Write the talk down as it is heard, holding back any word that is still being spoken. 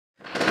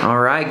All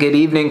right, good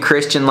evening,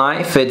 Christian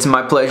Life. It's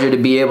my pleasure to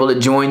be able to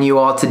join you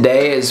all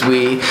today as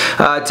we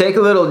take a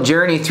little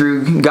journey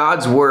through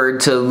God's Word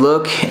to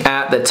look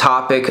at the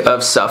topic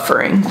of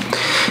suffering.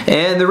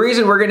 And the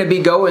reason we're going to be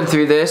going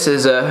through this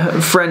is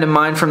a friend of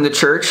mine from the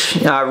church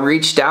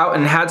reached out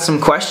and had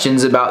some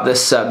questions about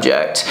this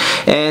subject.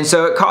 And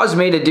so it caused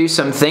me to do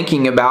some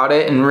thinking about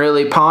it and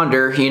really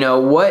ponder,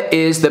 what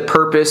is the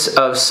purpose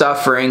of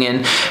suffering,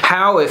 and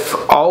how,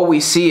 if all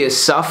we see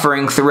is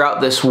suffering throughout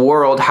this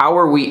world, how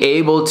are we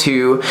able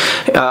to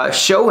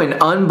show an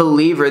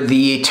unbeliever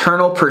the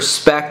eternal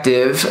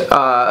perspective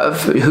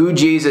of who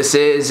Jesus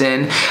is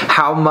and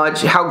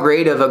how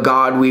great of a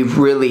God we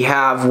really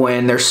have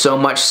when there's so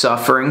much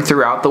suffering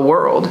throughout the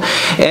world.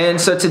 And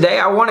so today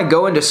I want to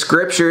go into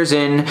scriptures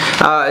and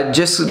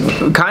just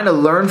kind of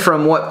learn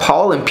from what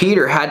Paul and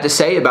Peter had to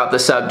say about the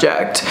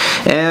subject.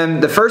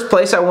 And the first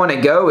place I want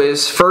to go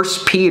is 1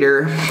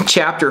 Peter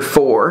chapter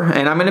 4,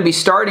 and I'm going to be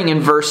starting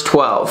in verse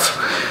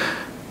 12.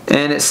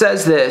 And it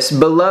says this: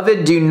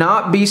 "Beloved, do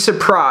not be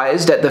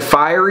surprised at the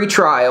fiery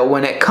trial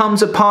when it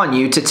comes upon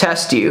you to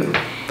test you,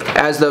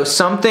 as though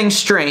something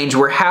strange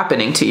were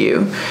happening to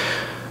you.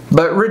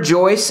 But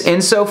rejoice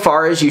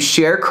insofar as you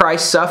share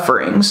Christ's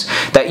sufferings,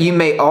 that you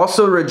may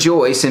also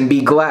rejoice and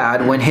be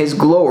glad when His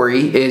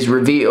glory is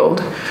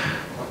revealed.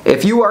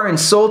 If you are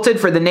insulted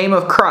for the name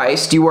of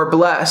Christ, you are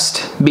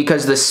blessed,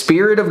 because the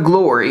Spirit of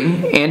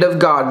glory and of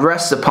God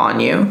rests upon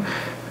you.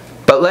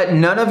 But let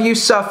none of you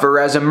suffer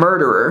as a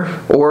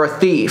murderer, or a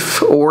thief,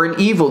 or an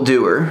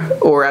evildoer,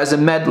 or as a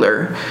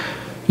meddler.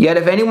 Yet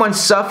if anyone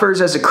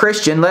suffers as a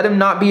Christian, let him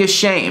not be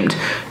ashamed,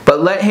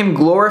 but let him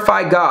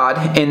glorify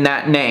God in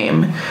that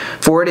name.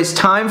 For it is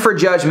time for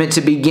judgment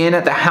to begin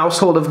at the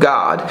household of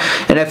God.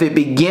 And if it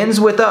begins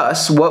with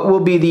us, what will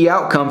be the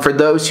outcome for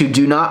those who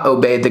do not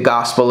obey the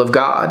gospel of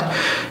God?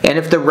 And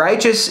if the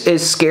righteous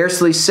is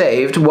scarcely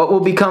saved, what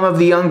will become of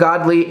the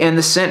ungodly and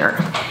the sinner?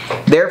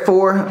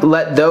 Therefore,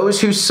 let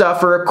those who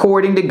suffer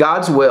according to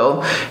God's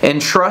will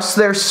entrust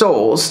their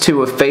souls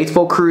to a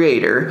faithful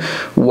Creator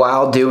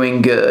while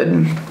doing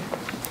good."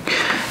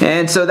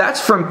 And so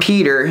that's from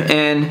Peter,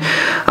 and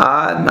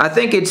I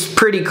think it's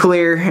pretty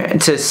clear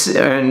and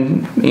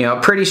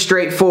pretty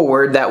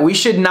straightforward that we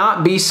should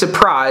not be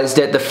surprised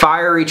at the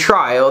fiery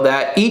trial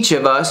that each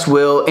of us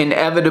will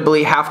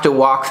inevitably have to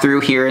walk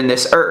through here in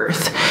this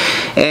earth.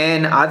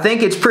 And I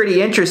think it's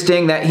pretty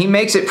interesting that he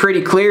makes it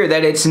pretty clear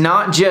that it's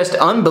not just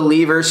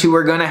unbelievers who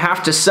are going to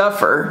have to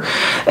suffer.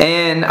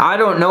 And I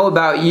don't know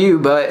about you,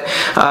 but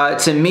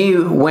to me,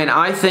 when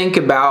I think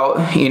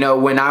about,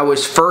 when I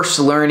was first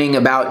learning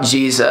about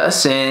Jesus,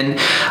 and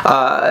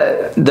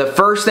the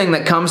first thing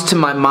that comes to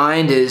my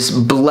mind is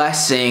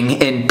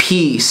blessing and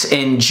peace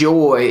and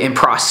joy and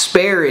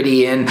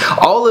prosperity and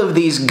all of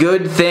these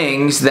good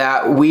things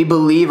that we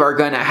believe are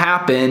going to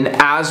happen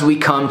as we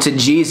come to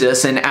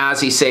Jesus and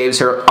as He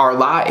saves our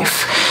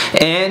life.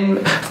 And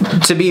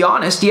to be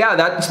honest,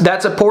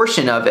 that's a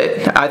portion of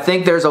it. I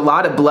think there's a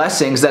lot of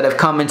blessings that have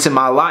come into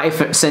my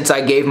life since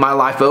I gave my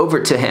life over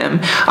to Him.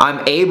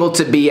 I'm able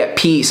to be at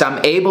peace. I'm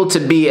able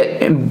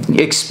to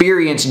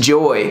experience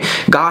joy.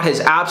 God has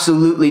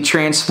absolutely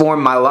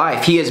transformed my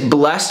life. He has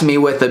blessed me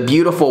with a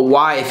beautiful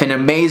wife, an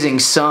amazing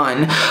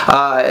son,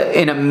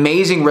 an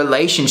amazing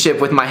relationship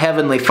with my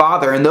Heavenly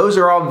Father, and those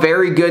are all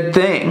very good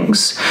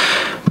things.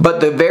 But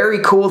the very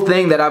cool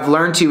thing that I've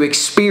learned to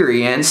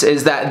experience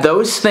is that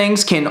those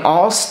things can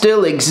all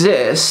still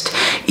exist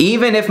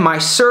even if my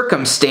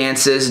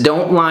circumstances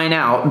don't line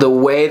out the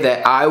way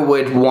that I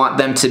would want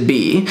them to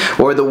be,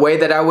 or the way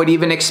that I would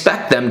even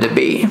expect them to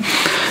be.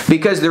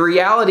 Because the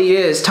reality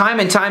is,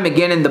 time and time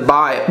again in the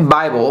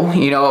Bible,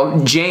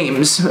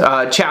 James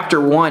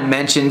chapter 1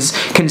 mentions,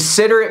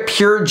 "Consider it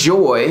pure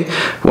joy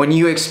when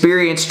you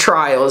experience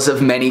trials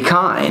of many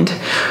kind."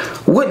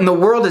 What in the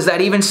world is that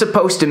even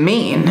supposed to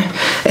mean?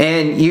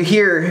 And you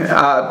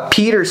hear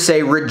Peter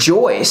say,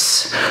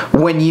 "Rejoice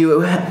when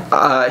you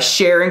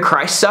share in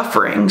Christ's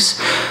sufferings."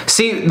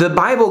 See, the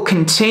Bible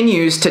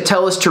continues to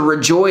tell us to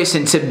rejoice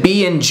and to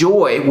be in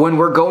joy when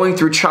we're going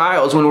through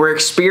trials, when we're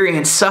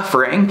experiencing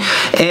suffering.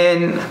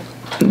 And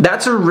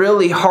that's a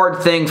really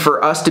hard thing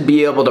for us to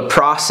be able to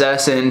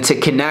process and to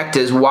connect,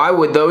 is why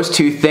would those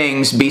two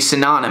things be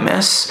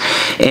synonymous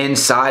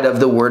inside of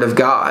the Word of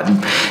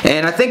God?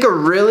 And I think a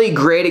really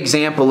great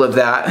example of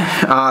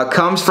that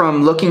comes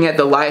from looking at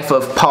the life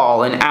of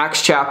Paul in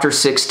Acts chapter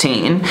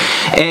 16.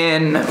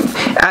 And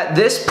at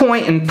this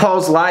point in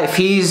Paul's life,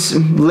 he's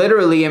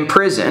literally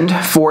imprisoned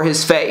for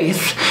his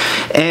faith.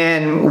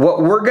 And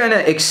what we're going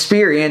to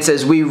experience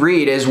as we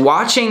read is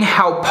watching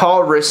how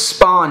Paul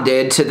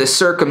responded to the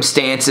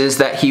circumstances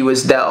that he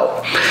was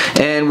dealt.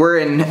 And we're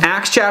in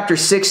Acts chapter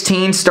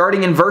 16,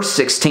 starting in verse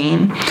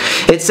 16.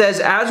 It says,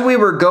 "As we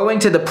were going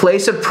to the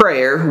place of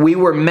prayer, we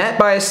were met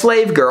by a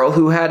slave girl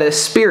who had a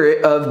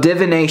spirit of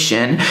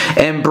divination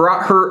and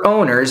brought her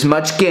owners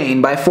much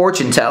gain by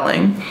fortune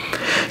telling.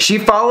 She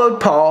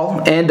followed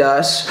Paul and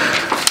us,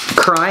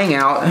 crying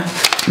out,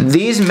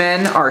 'These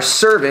men are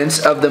servants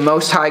of the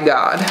Most High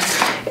God,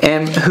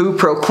 and who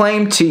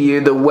proclaim to you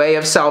the way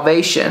of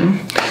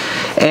salvation.'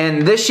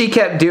 And this she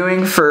kept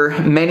doing for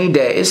many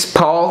days.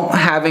 Paul,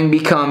 having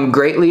become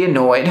greatly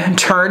annoyed,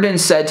 turned and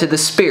said to the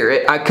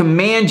spirit, I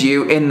command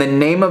you in the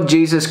name of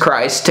Jesus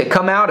Christ to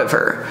come out of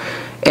her.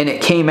 And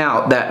it came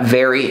out that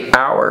very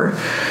hour.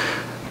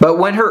 But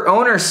when her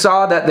owners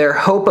saw that their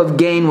hope of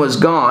gain was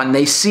gone,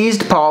 they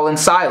seized Paul and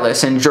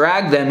Silas and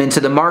dragged them into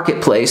the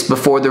marketplace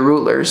before the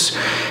rulers.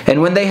 And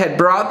when they had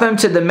brought them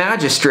to the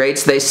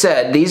magistrates, they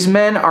said, These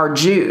men are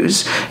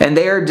Jews, and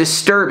they are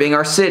disturbing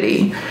our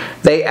city.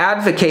 They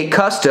advocate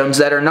customs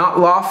that are not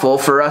lawful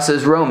for us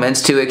as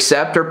Romans to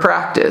accept or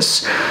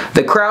practice.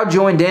 The crowd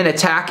joined in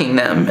attacking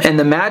them, and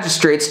the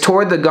magistrates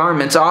tore the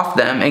garments off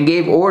them and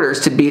gave orders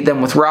to beat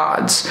them with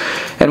rods.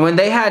 And when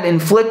they had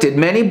inflicted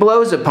many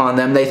blows upon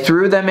them, they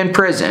threw them in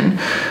prison,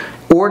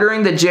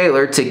 ordering the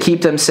jailer to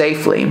keep them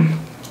safely.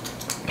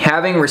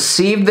 Having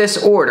received this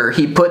order,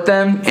 he put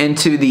them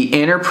into the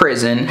inner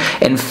prison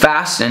and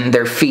fastened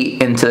their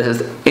feet in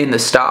the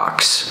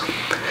stocks.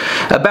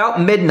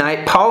 About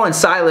midnight, Paul and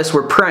Silas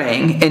were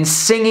praying and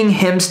singing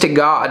hymns to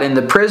God, and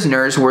the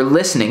prisoners were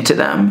listening to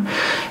them.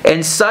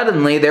 And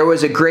suddenly there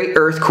was a great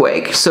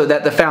earthquake, so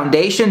that the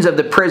foundations of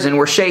the prison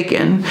were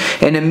shaken.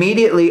 And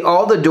immediately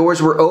all the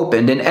doors were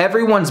opened, and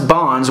everyone's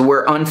bonds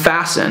were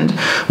unfastened.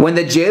 When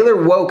the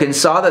jailer woke and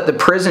saw that the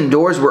prison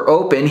doors were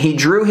open, he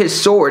drew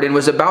his sword and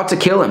was about to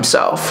kill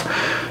himself,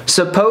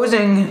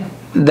 supposing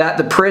that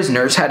the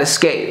prisoners had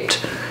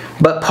escaped.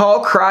 But Paul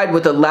cried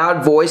with a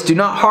loud voice, Do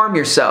not harm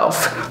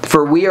yourself,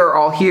 for we are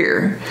all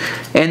here.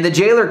 And the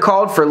jailer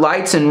called for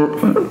lights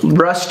and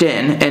rushed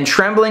in, and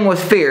trembling with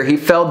fear, he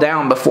fell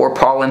down before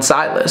Paul and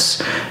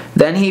Silas.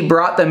 Then he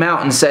brought them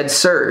out and said,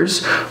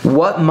 Sirs,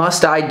 what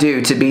must I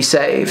do to be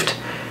saved?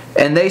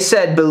 And they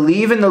said,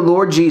 Believe in the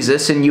Lord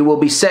Jesus, and you will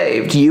be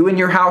saved, you and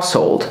your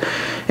household.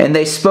 And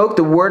they spoke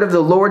the word of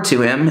the Lord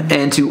to him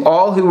and to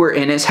all who were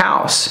in his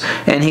house.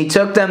 And he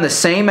took them the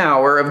same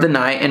hour of the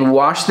night and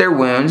washed their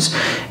wounds,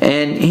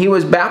 and he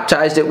was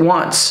baptized at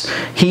once,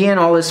 he and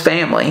all his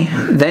family.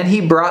 Then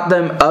he brought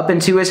them up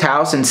into his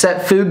house and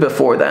set food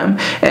before them,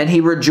 and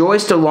he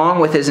rejoiced along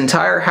with his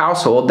entire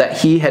household that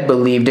he had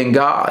believed in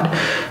God.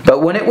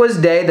 But when it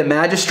was day, the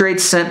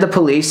magistrates sent the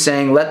police,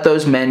 saying, Let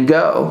those men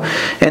go.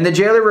 And the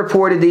jailer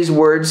reported these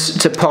words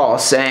to Paul,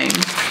 saying,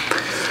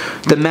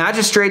 The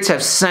magistrates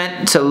have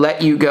sent to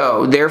let you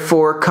go.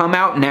 Therefore, come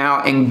out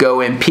now and go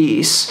in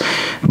peace.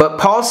 But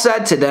Paul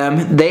said to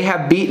them, They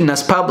have beaten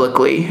us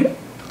publicly,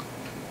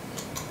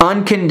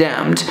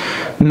 uncondemned,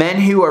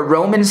 men who are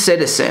Roman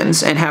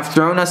citizens, and have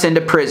thrown us into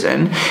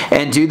prison.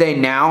 And do they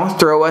now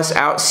throw us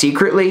out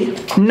secretly?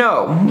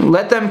 No,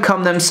 let them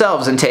come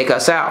themselves and take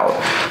us out.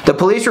 The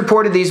police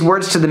reported these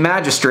words to the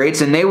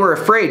magistrates, and they were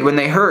afraid when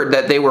they heard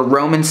that they were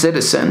Roman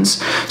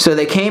citizens. So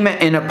they came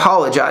and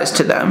apologized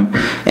to them,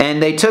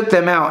 and they took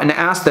them out and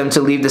asked them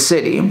to leave the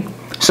city.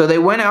 So they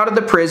went out of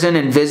the prison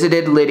and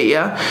visited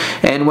Lydia,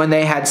 and when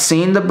they had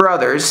seen the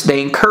brothers,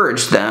 they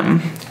encouraged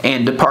them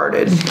and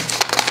departed.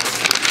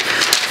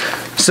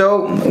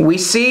 So we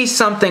see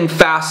something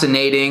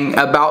fascinating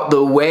about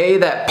the way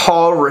that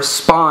Paul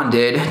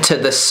responded to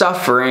the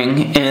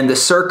suffering and the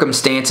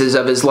circumstances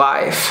of his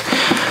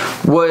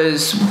life.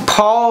 Was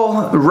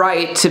Paul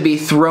right to be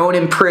thrown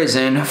in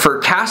prison for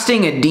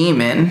casting a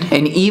demon,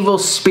 an evil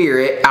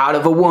spirit, out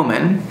of a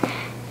woman?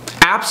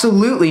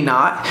 Absolutely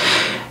not.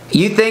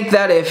 You think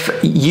that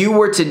if you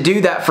were to do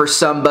that for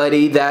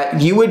somebody,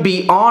 that you would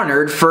be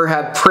honored for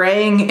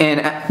praying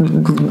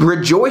and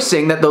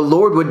rejoicing that the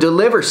Lord would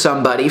deliver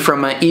somebody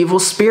from an evil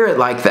spirit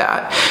like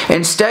that.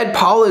 Instead,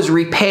 Paul is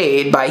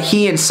repaid by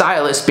he and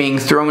Silas being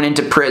thrown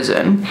into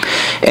prison.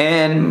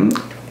 And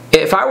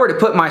if I were to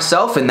put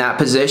myself in that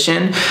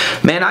position,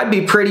 man, I'd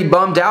be pretty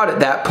bummed out at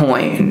that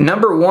point.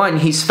 Number one,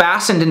 he's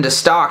fastened into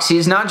stocks.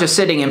 He's not just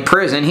sitting in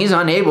prison. He's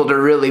unable to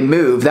really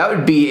move. That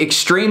would be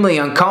extremely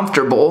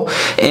uncomfortable.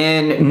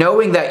 And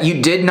knowing that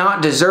you did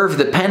not deserve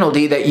the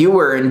penalty that you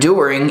were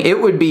enduring, it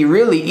would be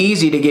really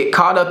easy to get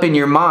caught up in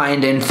your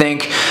mind and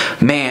think,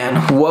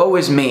 man, woe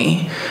is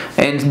me.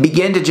 And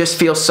begin to just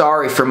feel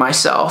sorry for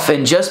myself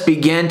and just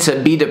begin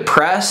to be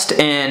depressed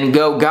and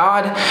go,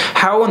 God,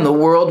 how in the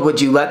world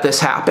would you let this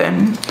happen?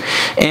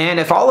 And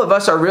if all of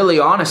us are really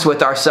honest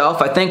with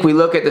ourselves, I think we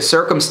look at the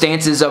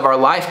circumstances of our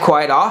life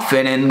quite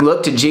often and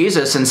look to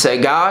Jesus and say,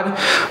 God,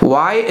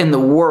 why in the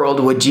world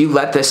would you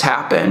let this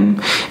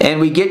happen? And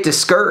we get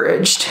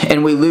discouraged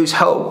and we lose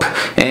hope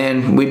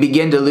and we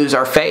begin to lose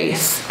our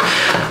faith.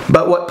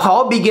 But what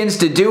Paul begins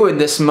to do in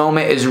this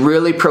moment is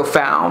really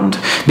profound,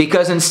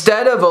 because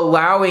instead of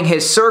allowing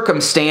his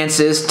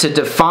circumstances to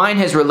define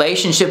his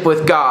relationship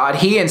with God,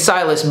 he and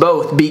Silas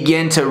both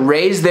begin to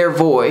raise their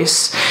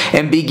voice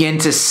and begin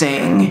to sing.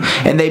 sing,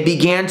 and they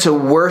began to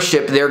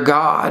worship their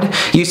God.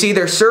 You see,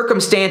 their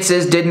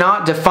circumstances did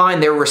not define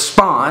their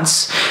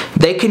response.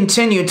 They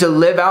continued to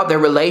live out their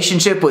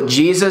relationship with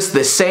Jesus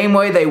the same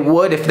way they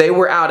would if they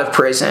were out of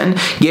prison,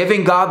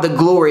 giving God the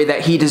glory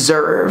that He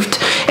deserved.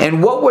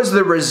 And what was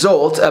the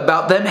result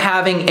about them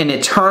having an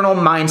eternal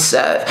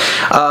mindset,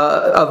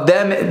 of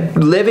them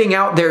living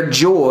out their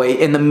joy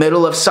in the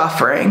middle of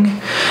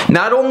suffering?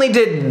 Not only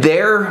did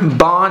their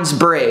bonds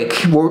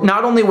break,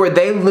 not only were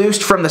they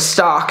loosed from the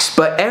stocks,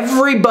 but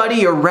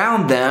everybody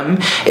around them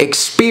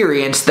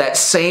experienced that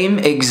same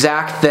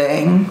exact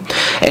thing.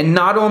 And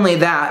not only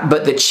that,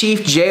 but the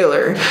chief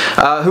jailer,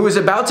 who was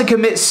about to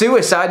commit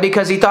suicide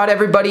because he thought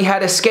everybody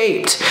had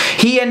escaped,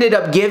 he ended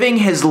up giving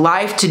his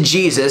life to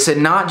Jesus,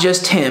 and not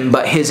just him,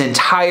 but his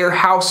entire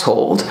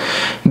household,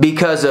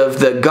 because of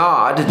the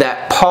God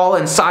that Paul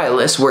and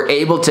Silas were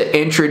able to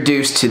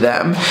introduce to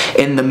them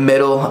in the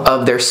middle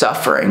of their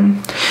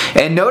suffering.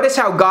 And notice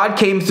how God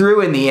came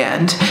through in the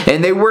end,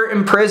 and they weren't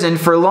imprisoned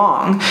for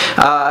long,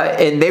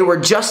 and they were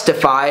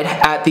justified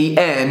at the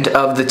end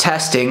of the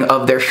testing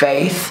of their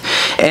faith.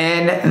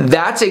 And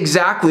that's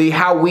exactly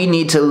how we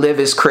need to live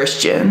as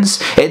Christians.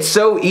 It's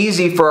so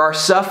easy for our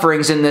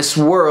sufferings in this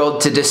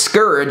world to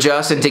discourage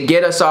us and to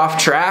get us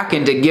off track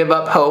and to give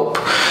up hope.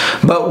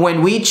 But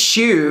when we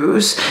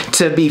choose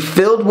to be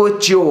filled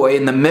with joy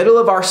in the middle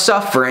of our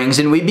sufferings,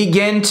 and we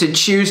begin to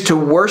choose to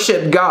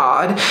worship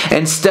God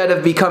instead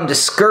of become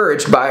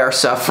discouraged by our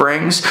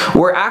sufferings,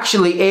 we're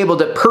actually able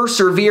to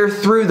persevere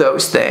through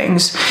those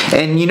things.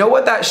 And you know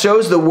what that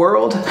shows the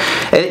world?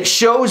 It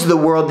shows the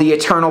world the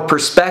eternal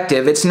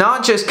perspective. It's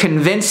not just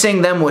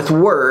convincing them with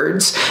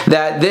words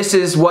that this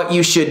is what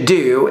you should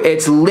do.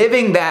 It's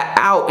living that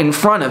out in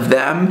front of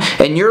them,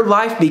 and your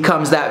life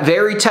becomes that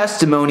very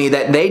testimony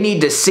that they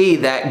need to see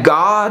that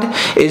God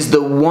is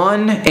the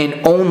one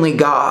and only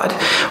God,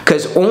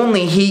 because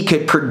only He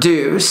could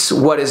produce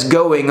what is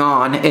going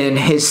on in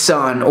His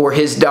son or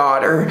His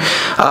daughter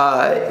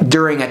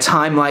during a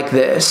time like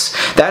this.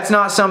 That's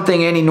not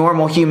something any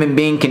normal human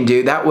being can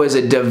do. That was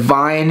a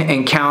divine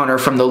encounter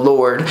from the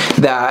Lord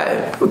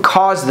that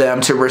caused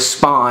them to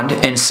respond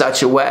in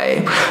such a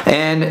way.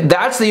 And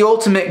that's the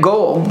ultimate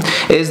goal,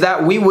 is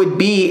that we would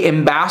be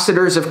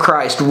ambassadors of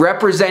Christ,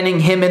 representing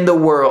Him in the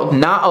world,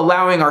 not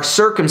allowing our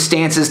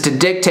circumstances to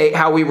dictate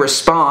how we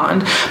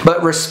respond,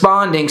 but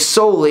responding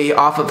solely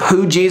off of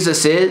who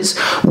Jesus is,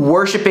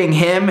 worshiping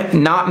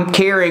Him, not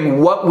caring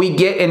what we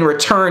get in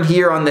return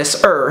here on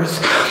this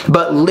earth,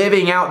 but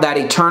living out that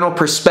eternal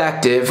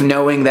perspective,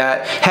 knowing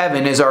that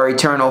heaven is our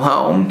eternal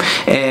home,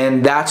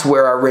 and that's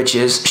where our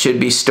riches should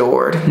be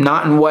stored.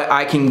 Not in what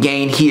I can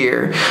gain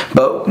here,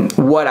 but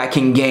what I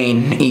can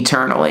gain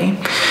eternally.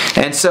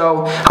 And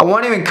so I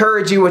want to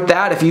encourage you with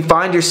that. If you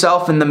find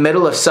yourself in the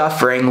middle of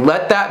suffering,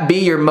 let that be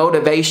your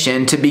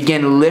motivation to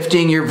begin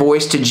lifting your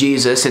voice to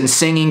Jesus and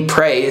singing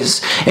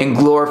praise and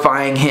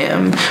glorifying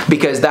Him,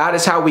 because that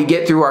is how we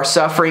get through our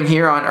suffering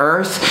here on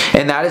earth,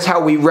 and that is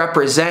how we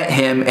represent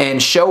Him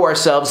and show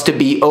ourselves to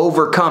be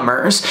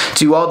overcomers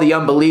to all the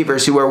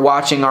unbelievers who are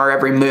watching our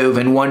every move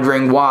and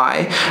wondering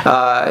why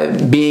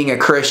being a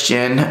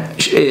Christian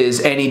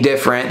is any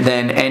different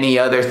than any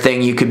other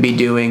thing you could be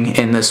doing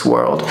in this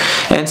world.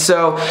 And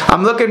so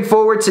I'm looking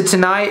forward to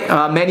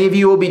tonight. Many of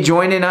you will be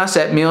joining us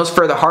at Meals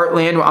for the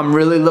Heartland. I'm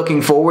really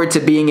looking forward to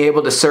being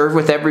able to serve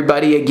with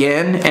everybody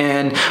again,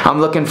 and I'm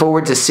looking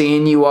forward to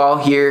seeing you all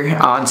here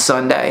on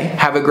Sunday.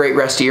 Have a great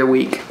rest of your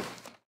week.